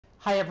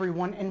Hi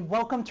everyone, and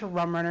welcome to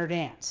Rum Runner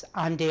Dance.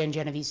 I'm Dan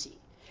Genovese.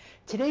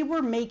 Today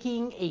we're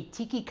making a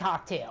tiki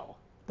cocktail,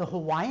 the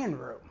Hawaiian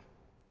Room.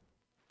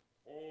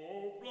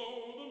 Oh,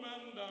 blow the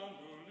man down,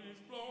 bullies,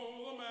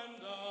 blow the man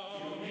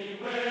down. Give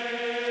me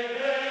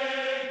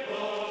way,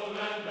 blow the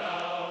man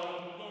down.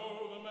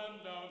 Blow the man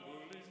down,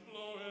 bullies,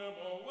 blow him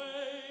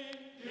away.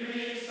 Give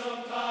me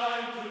some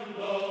time to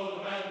blow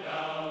the man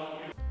down.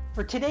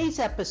 For today's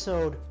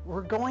episode,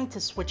 we're going to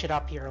switch it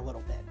up here a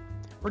little bit.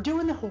 We're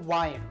doing the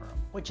Hawaiian Room,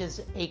 which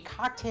is a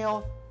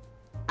cocktail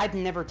I've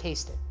never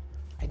tasted.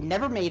 I've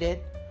never made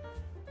it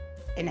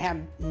and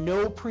have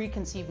no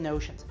preconceived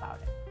notions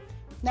about it.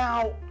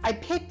 Now, I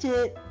picked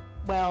it,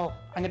 well,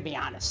 I'm going to be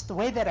honest. The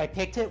way that I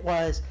picked it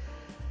was,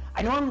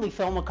 I normally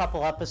film a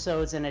couple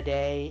episodes in a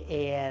day,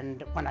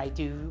 and when I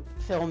do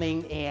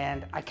filming,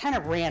 and I kind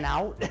of ran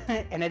out,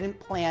 and I didn't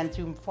plan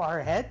too far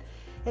ahead,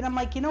 and I'm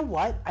like, you know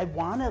what? I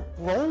want to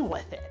roll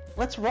with it.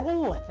 Let's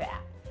roll with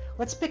that.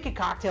 Let's pick a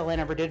cocktail I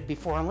never did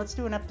before, and let's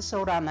do an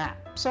episode on that.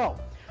 So,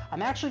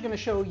 I'm actually going to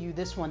show you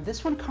this one.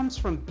 This one comes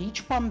from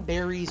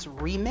Beachcomber's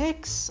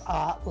Remix,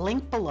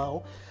 link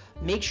below.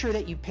 Make sure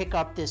that you pick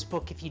up this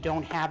book if you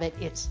don't have it.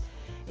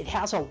 It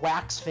has a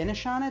wax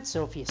finish on it,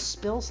 so if you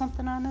spill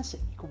something on this, you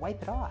can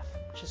wipe it off,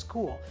 which is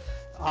cool.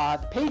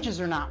 The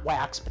pages are not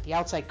wax, but the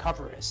outside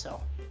cover is,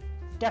 so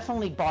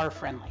definitely bar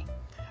friendly.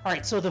 All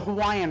right, so the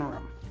Hawaiian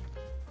Room.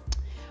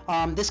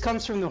 This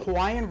comes from the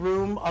Hawaiian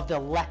Room of the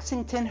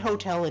Lexington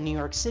Hotel in New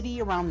York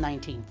City around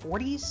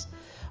 1940s.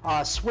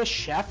 Swiss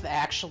chef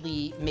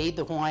actually made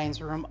the Hawaiian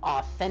Room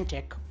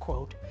authentic,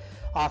 quote,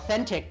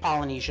 authentic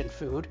Polynesian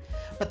food,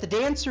 but the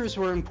dancers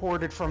were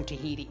imported from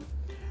Tahiti.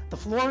 The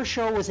floor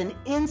show was an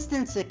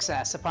instant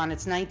success upon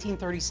its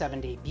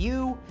 1937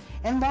 debut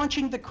and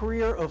launching the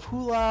career of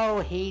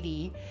Hula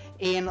Haiti,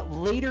 and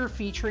later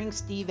featuring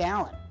Steve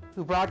Allen,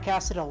 who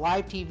broadcasted a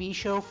live TV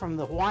show from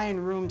the Hawaiian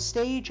Room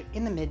stage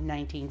in the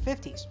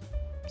mid-1950s.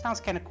 Sounds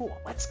kind of cool.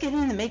 Let's get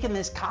into making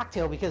this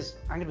cocktail because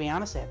I'm going to be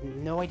honest, I have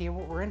no idea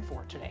what we're in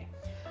for today.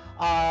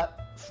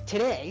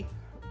 Today,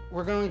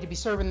 we're going to be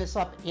serving this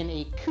up in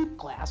a Coupe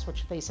glass,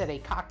 which they said a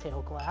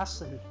cocktail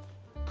glass, and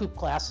Coupe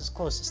glass is the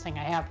closest thing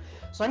I have.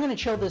 So I'm going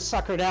to chill this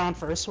sucker down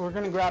first, so we're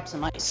going to grab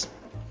some ice.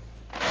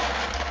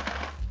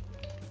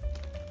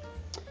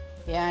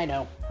 Yeah, I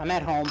know. I'm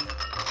at home.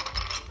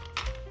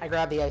 I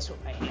grab the ice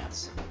with my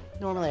hands.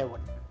 Normally I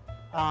wouldn't.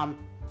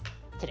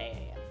 Today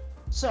I am.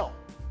 So,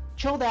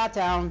 chill that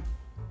down.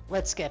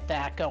 Let's get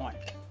that going.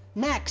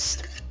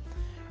 Next,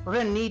 we're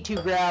going to need to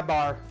grab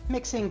our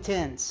mixing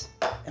tins.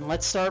 And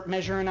let's start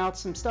measuring out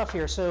some stuff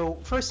here. So,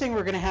 first thing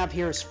we're going to have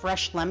here is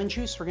fresh lemon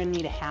juice. We're going to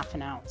need a ½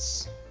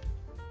 ounce.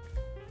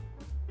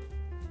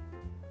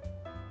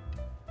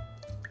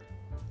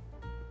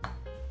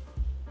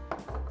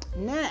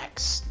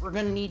 Next, we're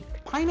going to need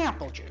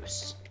pineapple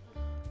juice.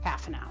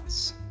 ½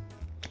 ounce.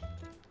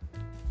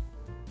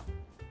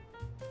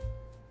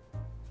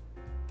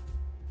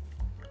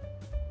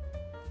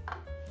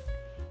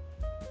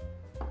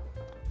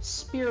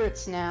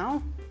 Spirits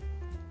now.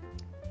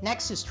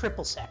 Next is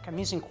triple sec. I'm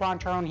using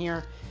Cointreau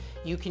here.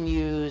 You can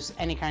use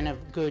any kind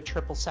of good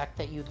triple sec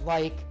that you'd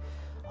like.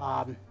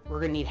 We're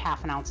going to need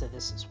 ½ ounce of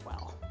this as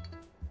well.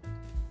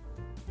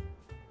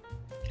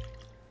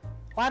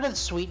 A lot of the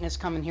sweetness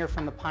coming here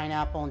from the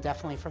pineapple and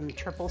definitely from the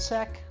triple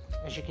sec.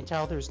 As you can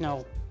tell, there's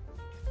no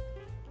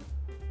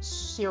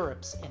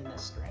syrups in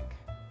this drink.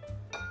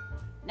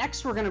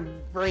 Next, we're going to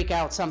break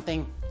out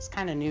something that's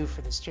kind of new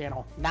for this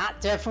channel. Not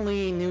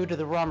definitely new to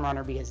the Rum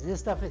Runner because this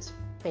stuff is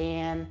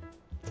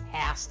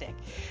fantastic.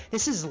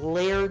 This is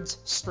Laird's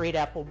Straight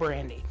Apple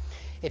Brandy.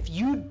 If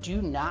you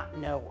do not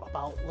know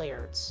about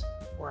Laird's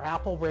or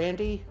apple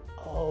brandy,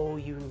 oh,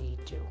 you need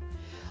to.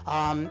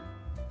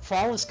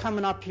 Fall is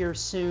coming up here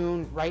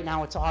soon. Right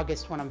now it's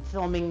August when I'm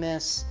filming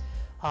this.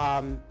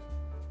 And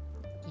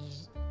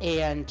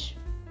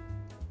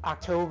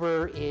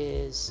October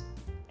is,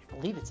 I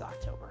believe it's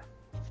October.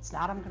 If it's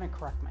not, I'm going to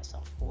correct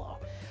myself below.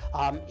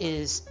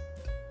 Is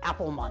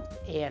apple month,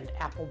 and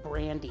apple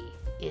brandy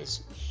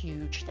is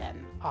huge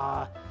then.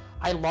 I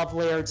love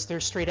Laird's.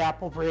 Their straight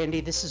apple brandy.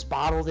 This is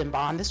bottled in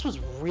bond. This was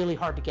really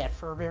hard to get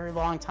for a very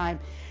long time.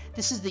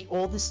 This is the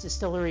oldest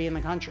distillery in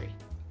the country.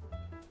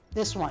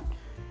 This one.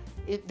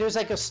 There's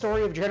like a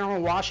story of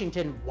General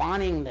Washington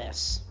wanting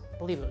this. I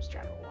believe it was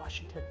General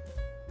Washington.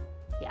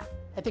 Yeah,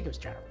 I think it was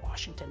General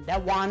Washington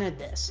that wanted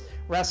this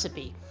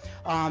recipe.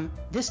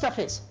 This stuff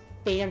is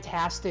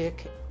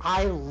fantastic.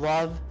 I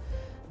love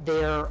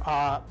their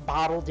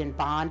bottled in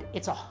bond.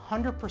 It's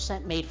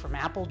 100% made from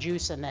apple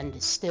juice and then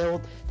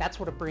distilled. That's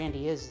what a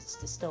brandy is. It's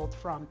distilled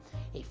from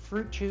a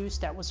fruit juice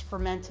that was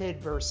fermented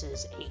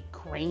versus a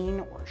grain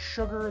or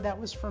sugar that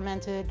was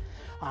fermented,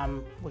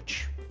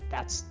 which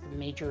that's the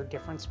major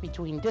difference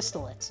between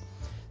distillates.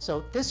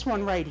 So this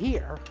one right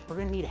here, we're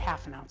going to need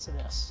 ½ ounce of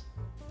this.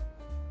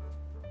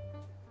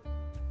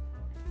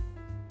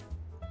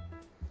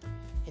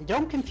 And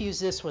don't confuse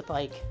this with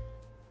like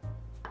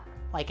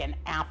an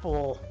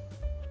apple.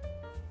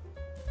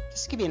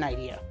 Just to give you an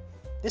idea,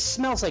 this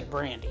smells like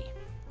brandy,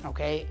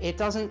 okay? It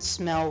doesn't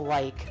smell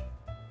like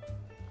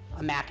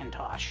a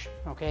Macintosh.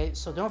 Okay,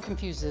 so don't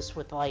confuse this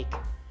with like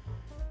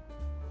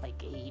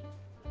a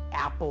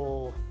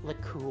apple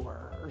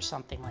liqueur or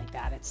something like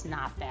that. It's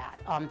not that.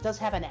 It does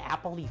have an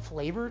appley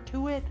flavor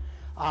to it,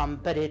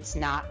 but it's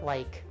not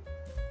like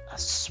a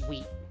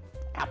sweet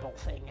apple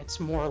thing. It's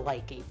more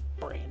like a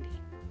brandy.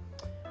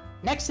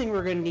 Next thing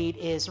we're going to need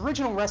is,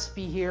 original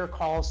recipe here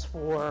calls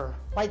for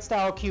light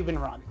style Cuban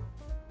rum.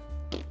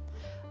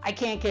 I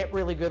can't get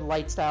really good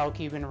light style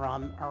Cuban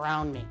rum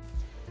around me,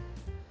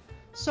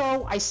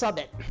 so I sub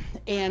it.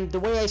 And the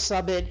way I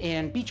sub it,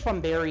 and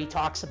Beachcomber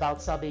talks about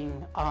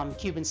subbing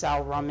Cuban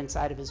style rum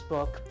inside of his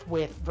book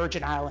with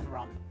Virgin Island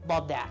rum.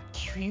 Love that.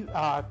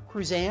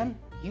 Cruzan,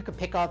 you could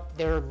pick up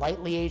their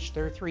lightly aged,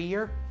 their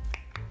 3-year.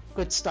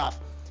 Good stuff.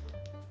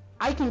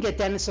 I can get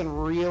Denizen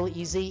real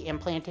easy in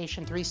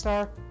Plantation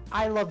 3-star.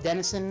 I love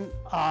Denizen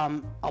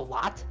a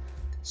lot,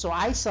 so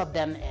I sub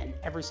them in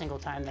every single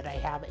time that I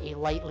have a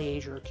lightly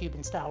aged or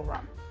Cuban style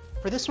rum.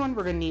 For this one,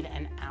 we're going to need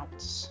an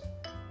ounce.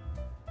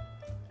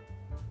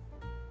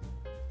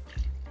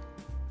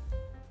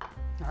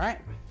 All right.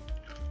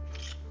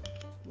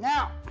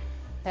 Now,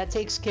 that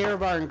takes care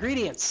of our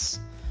ingredients.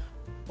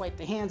 Wipe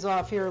the hands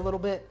off here a little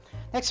bit.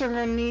 Next thing we're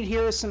going to need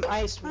here is some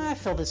ice. I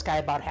fill this guy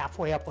about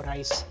halfway up with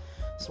ice.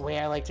 That's the way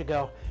I like to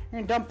go.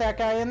 You're going to dump that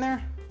guy in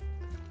there.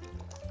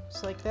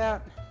 Just like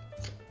that.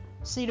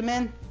 Seat him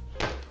in.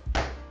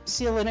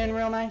 Seal it in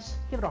real nice.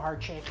 Give it a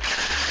hard shake.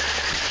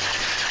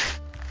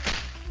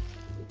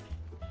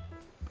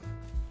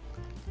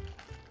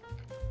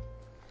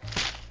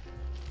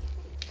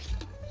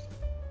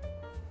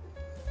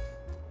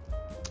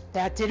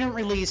 That didn't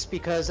release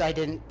because I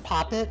didn't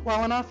pop it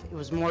well enough. It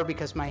was more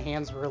because my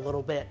hands were a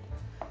little bit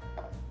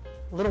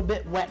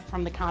wet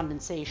from the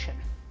condensation.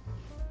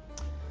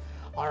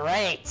 All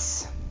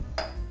right.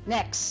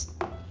 Next,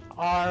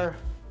 our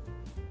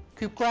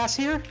coupe glass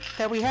here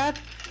that we had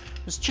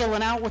was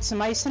chilling out with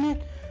some ice in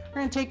it.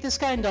 We're gonna take this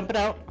guy and dump it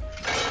out.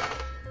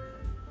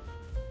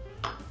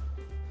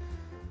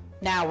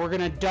 Now we're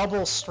gonna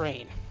double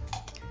strain.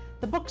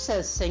 The book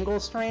says single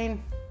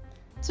strain.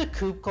 It's a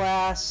coupe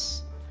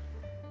glass.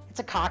 It's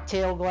a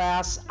cocktail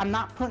glass. I'm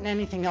not putting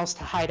anything else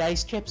to hide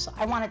ice chips.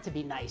 I want it to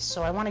be nice,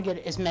 so I want to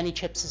get as many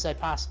chips as I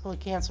possibly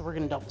can, so we're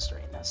going to double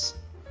strain this.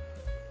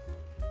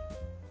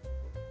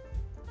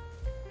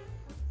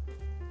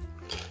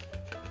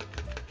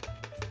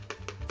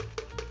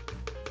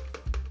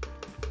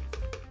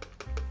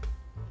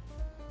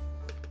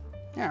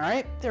 All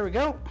right, there we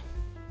go.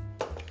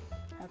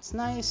 That's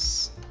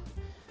nice.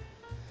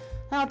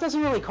 Now, it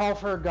doesn't really call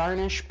for a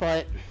garnish,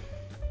 but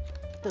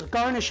the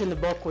garnish in the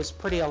book was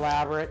pretty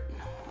elaborate.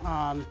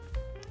 I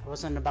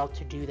wasn't about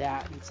to do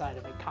that inside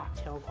of a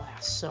cocktail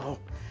glass, so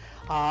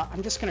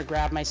I'm just going to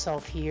grab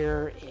myself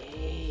here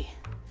a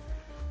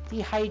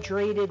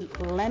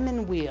dehydrated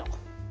lemon wheel.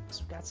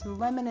 So we've got some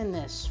lemon in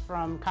this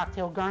from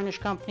Cocktail Garnish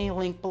Company,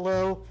 link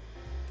below.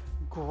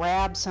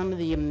 Grab some of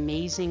the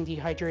amazing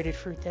dehydrated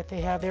fruit that they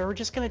have there. We're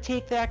just going to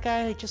take that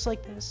guy just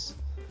like this.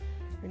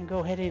 We're going to go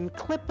ahead and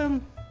clip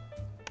him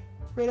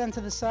right onto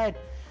the side.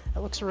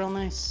 That looks real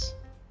nice.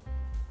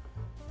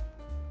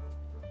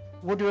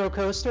 Woodrow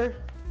coaster,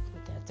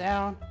 put that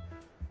down.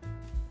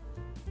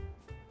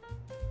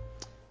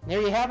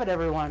 There you have it,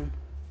 everyone.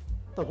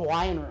 The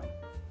Hawaiian Room.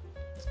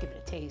 Let's give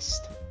it a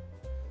taste.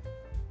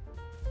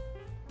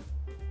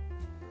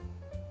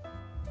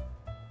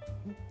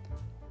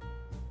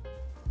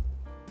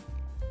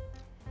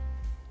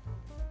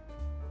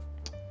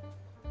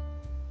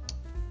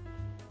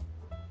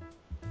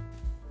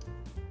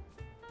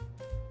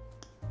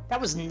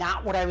 That was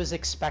not what I was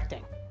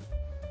expecting.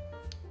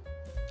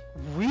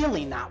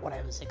 Really not what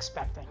I was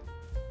expecting.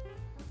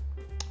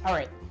 All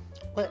right,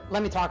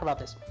 let me talk about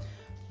this.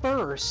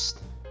 First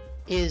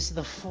is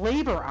the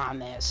flavor on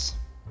this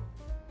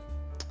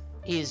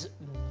is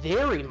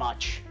very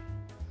much,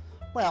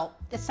 well,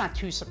 it's not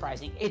too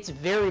surprising. It's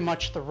very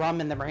much the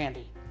rum and the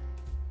brandy.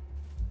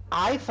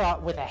 I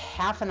thought with a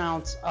 ½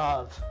 ounce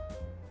of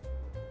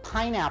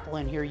pineapple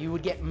in here, you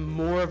would get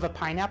more of a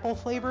pineapple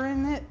flavor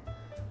in it.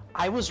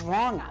 I was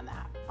wrong on that.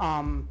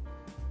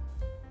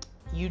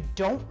 You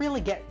don't really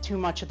get too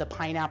much of the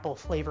pineapple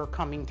flavor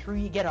coming through.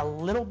 You get a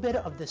little bit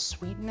of the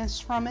sweetness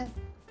from it,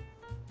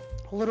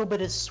 a little bit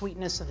of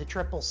sweetness of the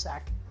triple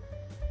sec,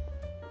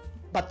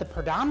 but the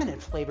predominant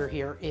flavor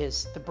here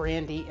is the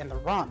brandy and the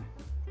rum.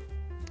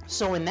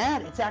 So in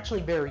that, it's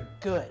actually very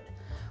good.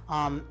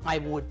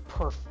 I would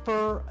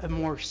prefer a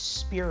more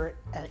spirit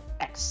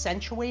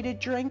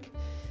accentuated drink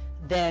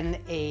than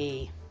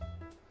a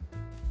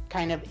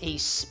kind of a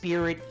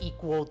spirit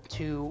equal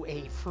to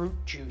a fruit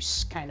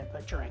juice kind of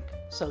a drink.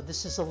 So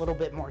this is a little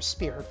bit more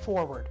spirit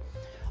forward.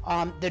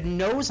 The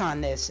nose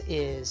on this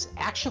is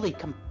actually,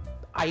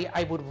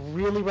 I would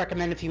really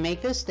recommend if you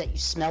make this that you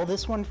smell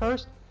this one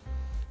first,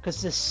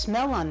 because the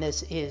smell on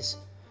this is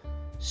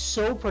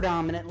so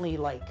predominantly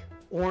like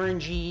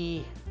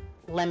orangey,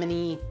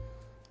 lemony,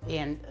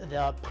 and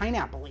the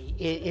pineapple-y.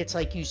 It's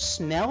like you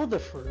smell the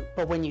fruit,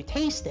 but when you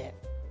taste it,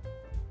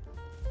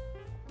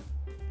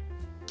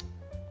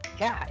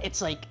 yeah,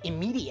 it's like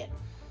immediate.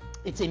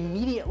 it's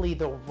immediately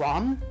the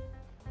rum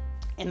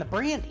and the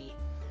brandy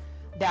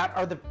that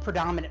are the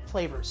predominant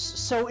flavors.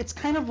 So it's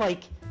kind of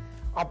like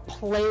a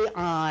play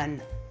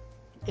on,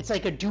 it's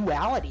like a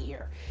duality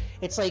here.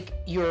 It's like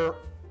your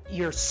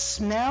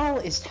smell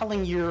is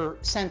telling your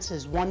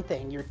senses one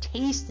thing, your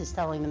taste is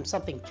telling them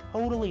something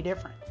totally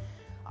different.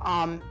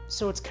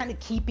 So it's kind of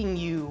keeping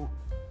you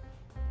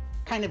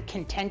kind of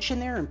contention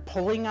there and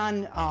pulling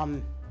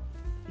on,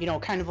 you know,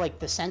 kind of like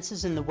the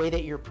senses and the way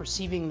that you're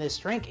perceiving this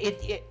drink.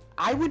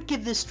 I would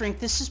give this drink,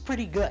 this is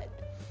pretty good.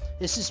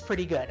 This is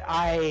pretty good.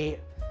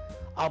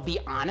 I'll be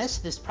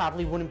honest, this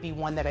probably wouldn't be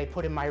one that I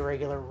put in my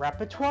regular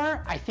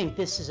repertoire. I think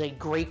this is a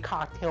great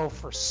cocktail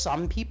for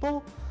some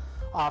people.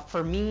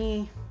 For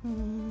me,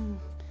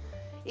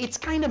 it's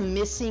kind of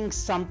missing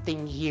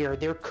something here.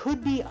 There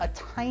could be a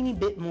tiny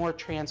bit more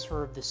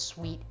transfer of the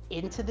sweet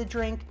into the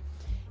drink.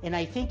 And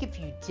I think if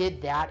you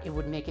did that, it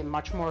would make it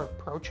much more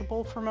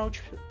approachable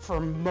for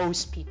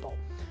most people.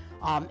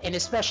 And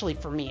especially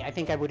for me, I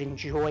think I would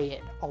enjoy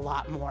it a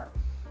lot more.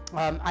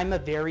 I'm a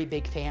very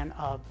big fan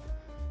of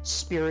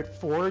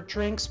spirit-forward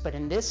drinks, but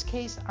in this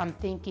case, I'm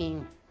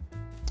thinking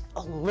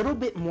a little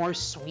bit more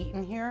sweet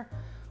in here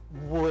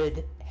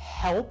would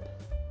help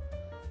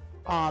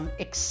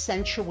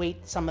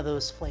accentuate some of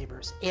those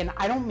flavors. And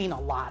I don't mean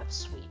a lot of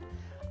sweet.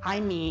 I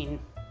mean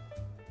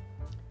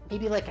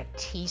maybe like a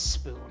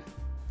teaspoon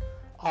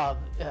of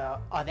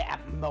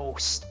at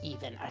most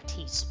even a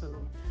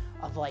teaspoon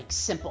of like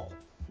simple,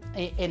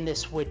 and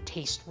this would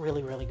taste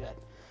really, really good.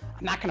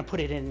 I'm not going to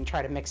put it in and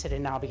try to mix it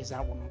in now because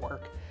that wouldn't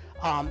work.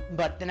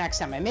 But the next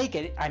time I make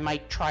it, I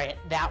might try it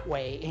that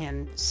way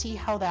and see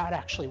how that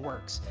actually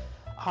works.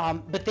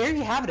 But there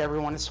you have it,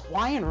 everyone. It's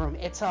Hawaiian Room.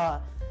 It's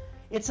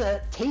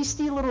a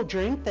tasty little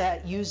drink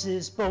that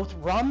uses both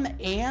rum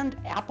and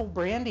apple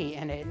brandy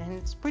in it, and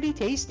it's pretty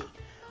tasty.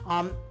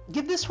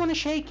 Give this one a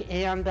shake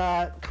and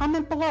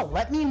comment below.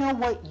 Let me know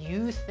what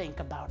you think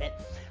about it.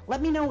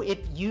 Let me know if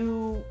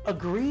you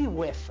agree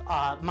with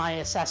my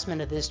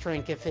assessment of this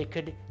drink, if it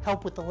could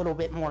help with a little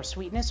bit more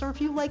sweetness, or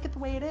if you like it the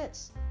way it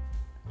is.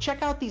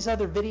 Check out these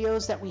other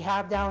videos that we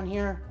have down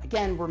here.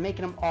 Again, we're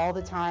making them all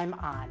the time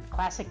on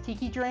classic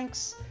tiki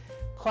drinks,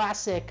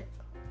 classic,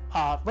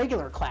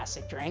 regular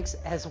classic drinks,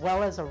 as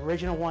well as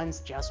original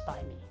ones just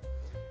by me.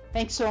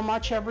 Thanks so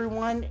much,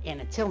 everyone, and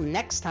until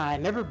next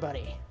time,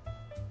 everybody,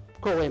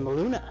 Koe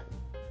Maluna.